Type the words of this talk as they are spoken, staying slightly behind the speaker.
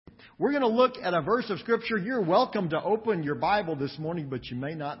We're going to look at a verse of Scripture. You're welcome to open your Bible this morning, but you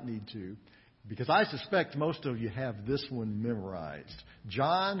may not need to, because I suspect most of you have this one memorized.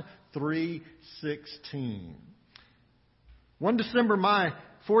 John 3:16. One December, my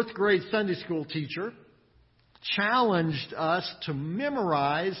fourth grade Sunday school teacher challenged us to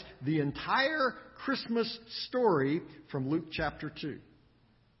memorize the entire Christmas story from Luke chapter 2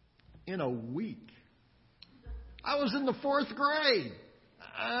 in a week. I was in the fourth grade.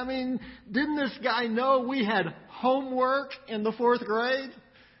 I mean, didn't this guy know we had homework in the fourth grade?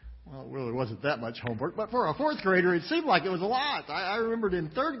 Well, it really wasn't that much homework, but for a fourth grader, it seemed like it was a lot. I remembered in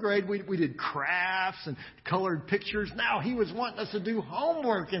third grade, we did crafts and colored pictures. Now he was wanting us to do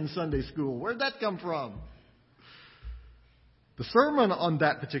homework in Sunday school. Where'd that come from? The sermon on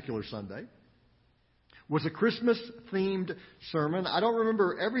that particular Sunday was a Christmas-themed sermon. I don't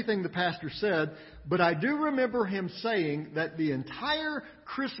remember everything the pastor said, but I do remember him saying that the entire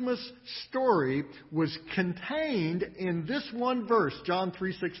Christmas story was contained in this one verse, John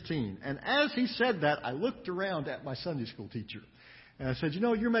 3:16. And as he said that, I looked around at my Sunday school teacher. And I said,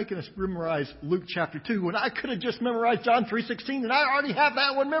 you're making us memorize Luke chapter 2 when I could have just memorized John 3:16, and I already have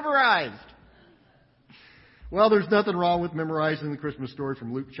that one memorized. Well, there's nothing wrong with memorizing the Christmas story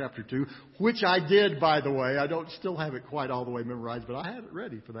from Luke chapter 2, which I did, by the way. I don't still have it quite all the way memorized, but I have it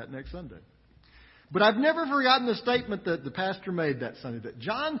ready for that next Sunday. But I've never forgotten the statement that the pastor made that Sunday, that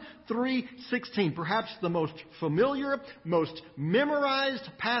John 3:16, perhaps the most familiar, most memorized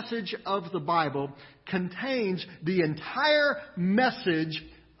passage of the Bible, contains the entire message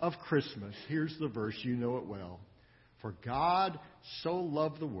of Christmas. Here's the verse, you know it well. For God so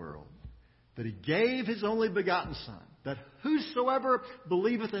loved the world, that He gave His only begotten Son, that whosoever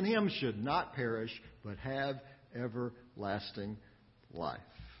believeth in Him should not perish, but have everlasting life.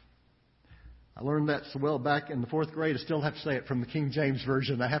 I learned that so well back in the fourth grade. I still have to say it from the King James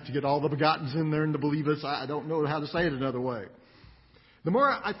Version. I have to get all the begottens in there and the believers. I don't know how to say it another way. The more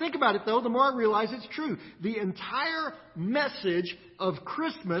I think about it, though, the more I realize it's true. The entire message of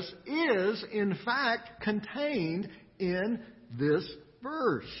Christmas is, in fact, contained in this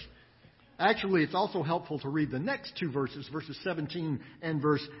verse. Actually, it's also helpful to read the next two verses, verses 17 and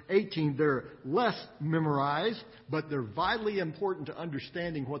verse 18. They're less memorized, but they're vitally important to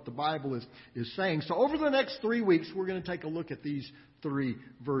understanding what the Bible is saying. So over the next 3 weeks, we're going to take a look at these three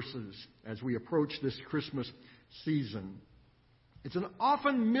verses as we approach this Christmas season. It's an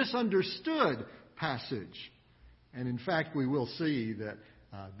often misunderstood passage. And in fact, we will see that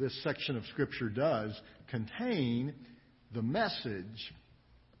this section of Scripture does contain the message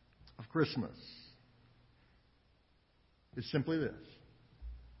of Christmas. It's simply this.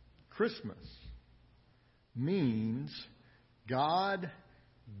 Christmas means God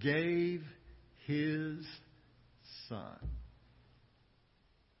gave His Son.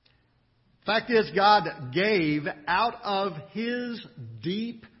 Fact is, God gave out of His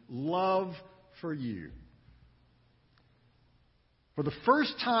deep love for you. For the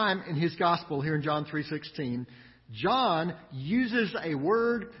first time in his gospel here in John 3:16, John uses a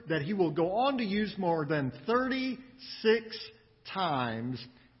word that he will go on to use more than 36 times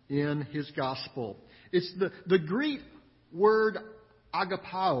in his gospel. It's the Greek word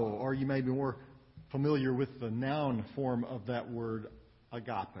agapao, or you may be more familiar with the noun form of that word,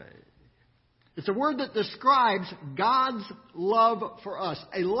 agape. It's a word that describes God's love for us,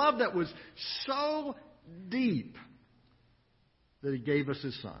 a love that was so deep that He gave us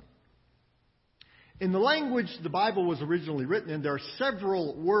His Son. In the language the Bible was originally written in, there are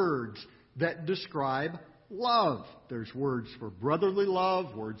several words that describe love. There's words for brotherly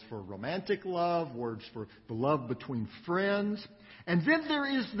love, words for romantic love, words for the love between friends. And then there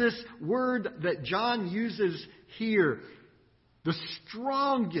is this word that John uses here, the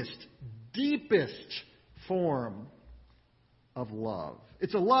strongest, deepest form of love.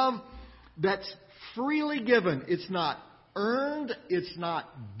 It's a love that's freely given. It's not earned. It's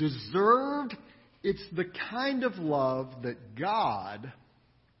not deserved. It's the kind of love that God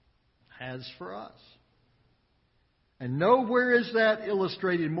has for us. And nowhere is that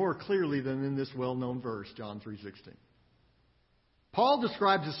illustrated more clearly than in this well-known verse, John 3:16. Paul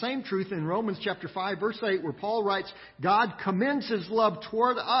describes the same truth in Romans chapter 5, verse 8, where Paul writes, God commends His love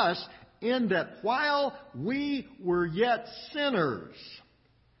toward us in that while we were yet sinners,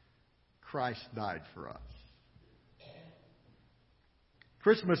 Christ died for us.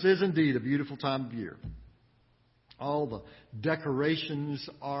 Christmas is indeed a beautiful time of year. All the decorations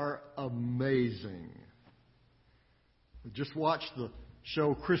are amazing. We just watched the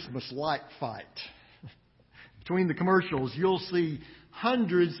show Christmas Light Fight. Between the commercials, you'll see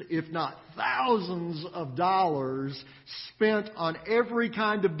hundreds, if not thousands of dollars spent on every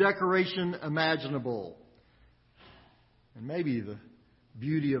kind of decoration imaginable. And maybe the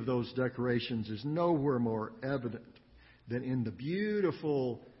beauty of those decorations is nowhere more evident than in the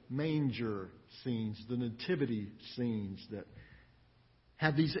beautiful manger scenes, the nativity scenes that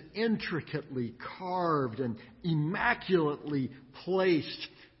have these intricately carved and immaculately placed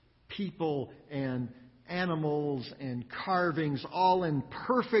people and animals and carvings all in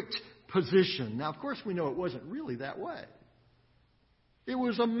perfect position. Now, of course, we know it wasn't really that way. It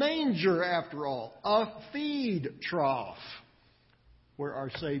was a manger, after all, a feed trough where our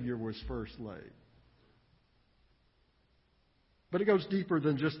Savior was first laid. But it goes deeper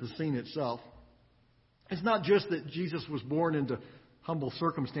than just the scene itself. It's not just that Jesus was born into humble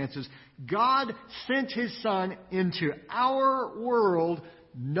circumstances. God sent His Son into our world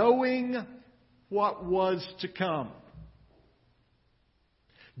knowing what was to come.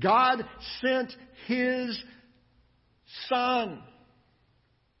 God sent His Son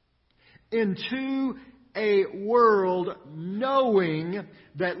into a world knowing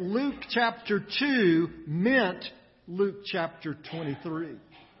that Luke chapter 2 meant Luke chapter 23.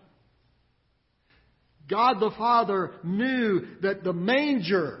 God the Father knew that the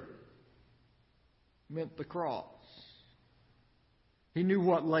manger meant the cross. He knew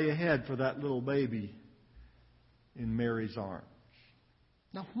what lay ahead for that little baby in Mary's arms.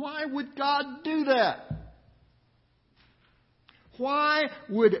 Now, why would God do that? Why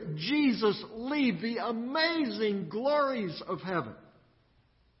would Jesus leave the amazing glories of heaven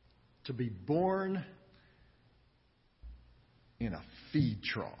to be born in a feed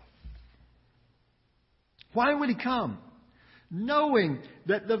trough? Why would He come? Knowing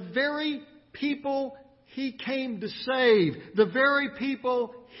that the very people He came to save, the very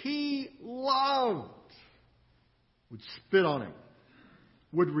people He loved, would spit on Him,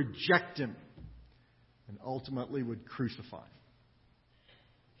 would reject Him, and ultimately would crucify Him.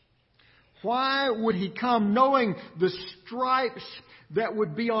 Why would He come knowing the stripes that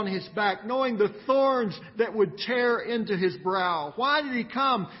would be on His back, knowing the thorns that would tear into His brow? Why did He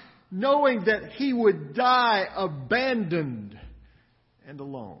come knowing that He would die abandoned and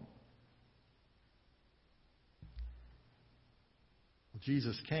alone? Well,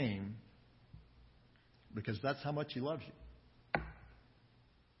 Jesus came because that's how much He loves you.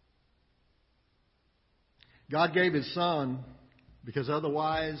 God gave His Son because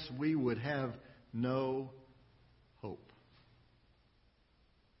otherwise we would have no hope.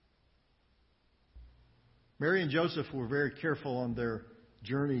 Mary and Joseph were very careful on their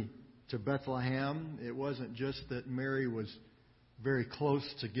journey to Bethlehem. It wasn't just that Mary was very close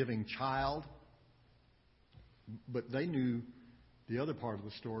to giving child, but they knew the other part of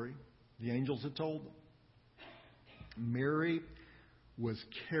the story. The angels had told them. Mary was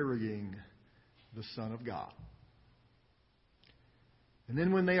carrying the Son of God. And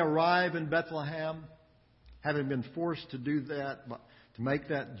then when they arrive in Bethlehem, having been forced to do that, to make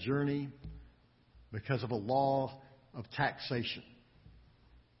that journey because of a law of taxation,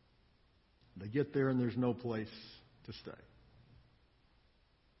 they get there and there's no place to stay.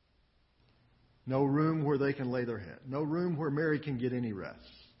 No room where they can lay their head. No room where Mary can get any rest.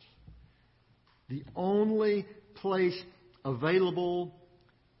 The only place available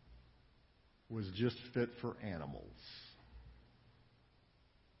was just fit for animals.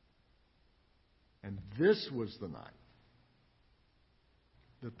 And this was the night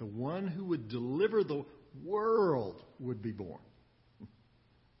that the one who would deliver the world would be born.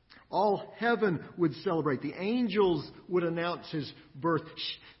 All heaven would celebrate. The angels would announce His birth.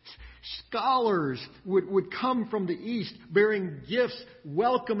 Scholars would come from the east bearing gifts,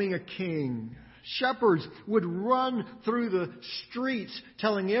 welcoming a king. Shepherds would run through the streets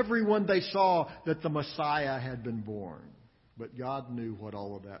telling everyone they saw that the Messiah had been born. But God knew what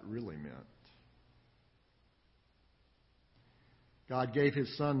all of that really meant. God gave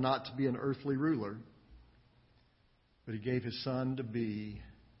His Son not to be an earthly ruler, but He gave His Son to be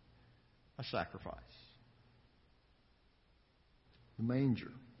a sacrifice. The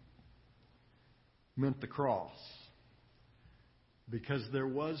manger meant the cross because there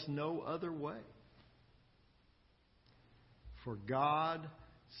was no other way. For God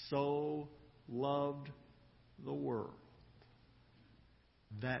so loved the world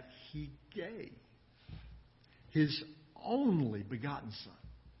that He gave His only begotten Son,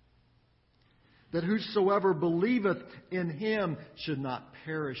 that whosoever believeth in Him should not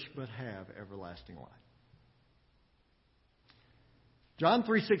perish but have everlasting life. John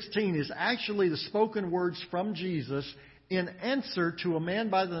 3:16 is actually the spoken words from Jesus in answer to a man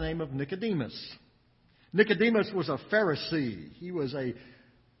by the name of Nicodemus. Nicodemus was a Pharisee. He was a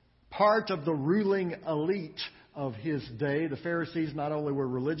part of the ruling elite of his day. The Pharisees not only were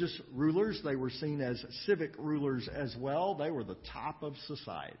religious rulers, they were seen as civic rulers as well. They were the top of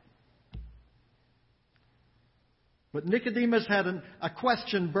society. But Nicodemus had a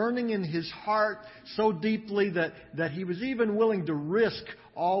question burning in his heart so deeply that he was even willing to risk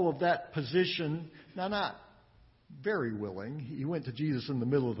all of that position. Now, not very willing. He went to Jesus in the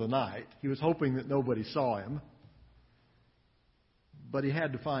middle of the night. He was hoping that nobody saw him. But he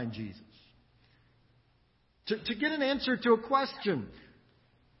had to find Jesus. To get an answer to a question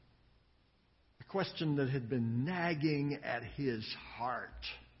that had been nagging at his heart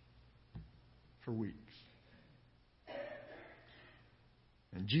for weeks.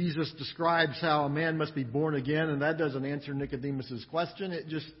 And Jesus describes how a man must be born again, and that doesn't answer Nicodemus' question. It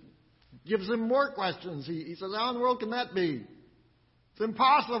just gives him more questions. He says, how in the world can that be? It's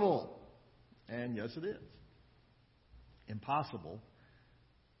impossible. And yes, it is. Impossible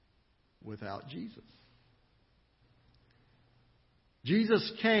without Jesus.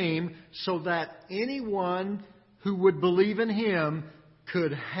 Jesus came so that anyone who would believe in Him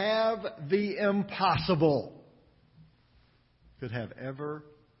could have the impossible. Could have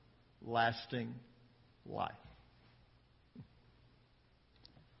everlasting life.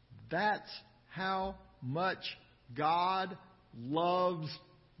 That's how much God loves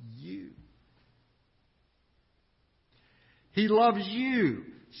you. He loves you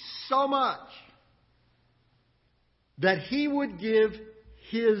so much that He would give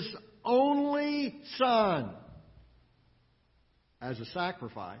His only Son as a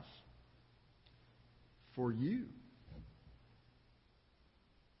sacrifice for you.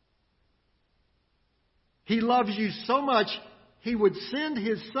 He loves you so much, He would send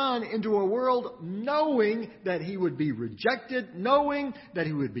His Son into a world knowing that He would be rejected, knowing that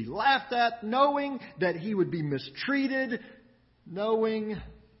He would be laughed at, knowing that He would be mistreated, knowing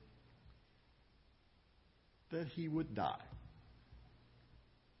that He would die.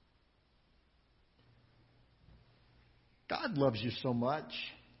 God loves you so much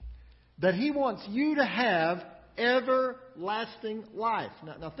that He wants you to have everlasting life.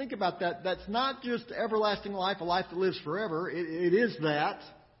 Now think about that. That's not just everlasting life, a life that lives forever. It is that.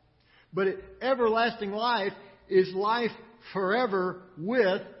 But everlasting life is life forever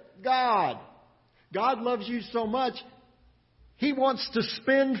with God. God loves you so much, He wants to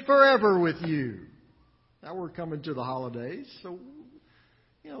spend forever with you. Now we're coming to the holidays, so,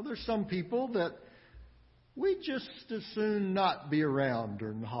 there's some people that we just as soon not be around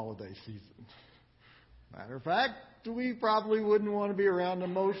during the holiday season. Matter of fact, we probably wouldn't want to be around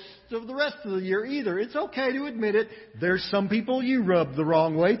them most of the rest of the year either. It's okay to admit it. There's some people you rub the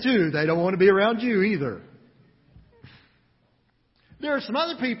wrong way too. They don't want to be around you either. There are some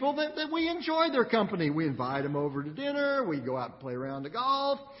other people that we enjoy their company. We invite them over to dinner. We go out and play around the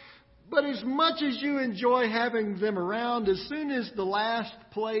golf. But as much as you enjoy having them around, as soon as the last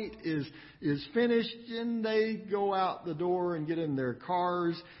plate is finished and they go out the door and get in their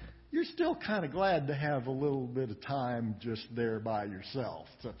cars, you're still kind of glad to have a little bit of time just there by yourself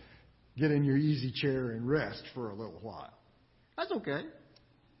to get in your easy chair and rest for a little while. That's okay.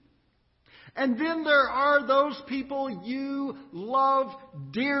 And then there are those people you love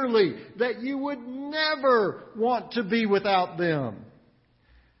dearly that you would never want to be without them.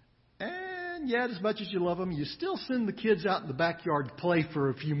 And yet, as much as you love them, you still send the kids out in the backyard to play for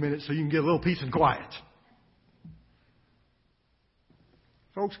a few minutes so you can get a little peace and quiet.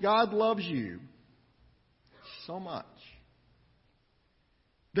 Folks, God loves you so much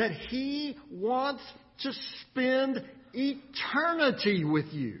that He wants to spend eternity with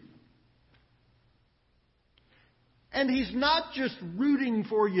you. And He's not just rooting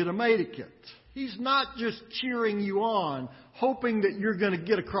for you to make it. He's not just cheering you on, hoping that you're going to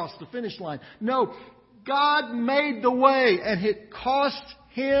get across the finish line. No, God made the way, and it cost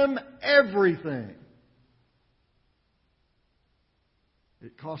Him everything.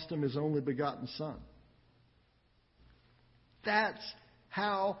 It cost Him His only begotten Son. That's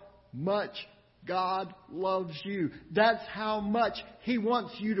how much God loves you. That's how much He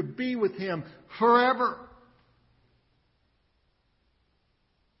wants you to be with Him forever.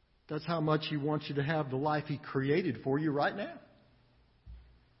 That's how much He wants you to have the life He created for you right now.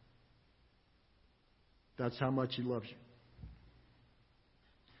 That's how much He loves you.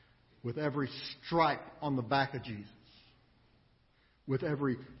 With every stripe on the back of Jesus. With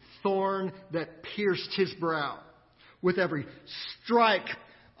every thorn that pierced His brow. With every strike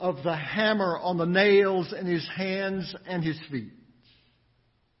of the hammer on the nails in His hands and His feet.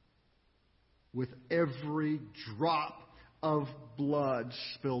 With every drop of blood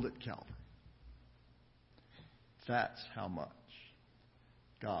spilled at Calvary. That's how much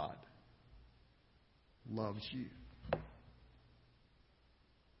God loves you.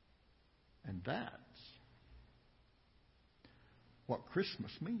 And that's what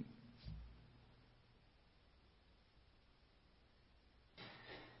Christmas means.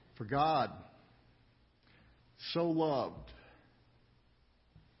 For God so loved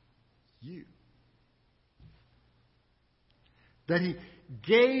you that He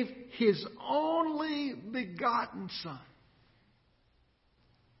gave His only begotten Son,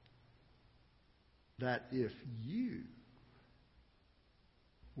 that if you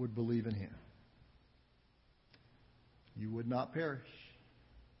would believe in Him, you would not perish,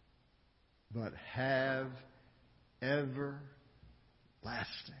 but have everlasting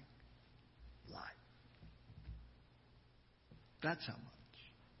life. That's how much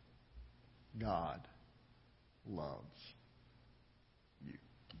God loves you.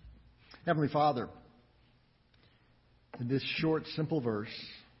 Heavenly Father, in this short, simple verse,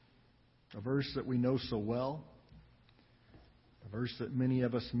 a verse that we know so well, a verse that many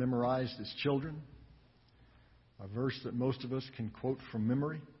of us memorized as children, a verse that most of us can quote from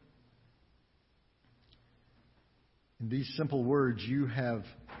memory, in these simple words, you have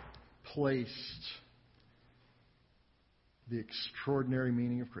placed the extraordinary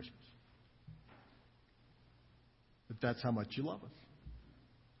meaning of Christmas. But that's how much you love us.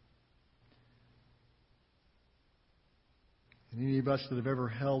 And any of us that have ever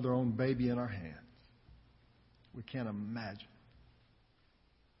held our own baby in our hands, we can't imagine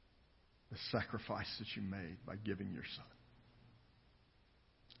the sacrifice that you made by giving your Son.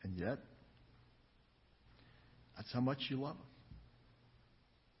 And yet, that's how much you love us.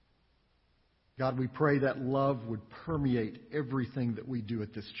 God, we pray that love would permeate everything that we do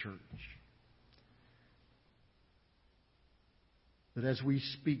at this church. That as we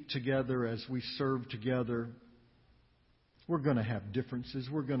speak together, as we serve together, we're going to have differences,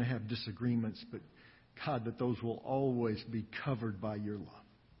 we're going to have disagreements, but God, that those will always be covered by your love.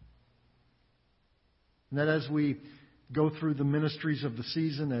 And that as we go through the ministries of the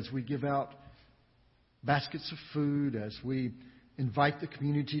season, as we give out baskets of food, as we invite the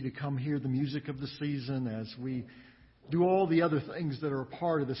community to come hear the music of the season, as we do all the other things that are a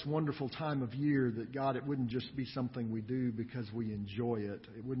part of this wonderful time of year, that God, it wouldn't just be something we do because we enjoy it.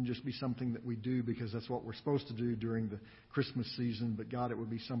 It wouldn't just be something that we do because that's what we're supposed to do during the Christmas season, but God, it would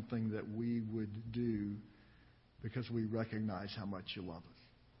be something that we would do because we recognize how much you love us.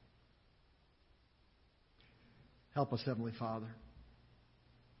 Help us, Heavenly Father.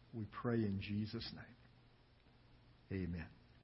 We pray in Jesus' name. Amen.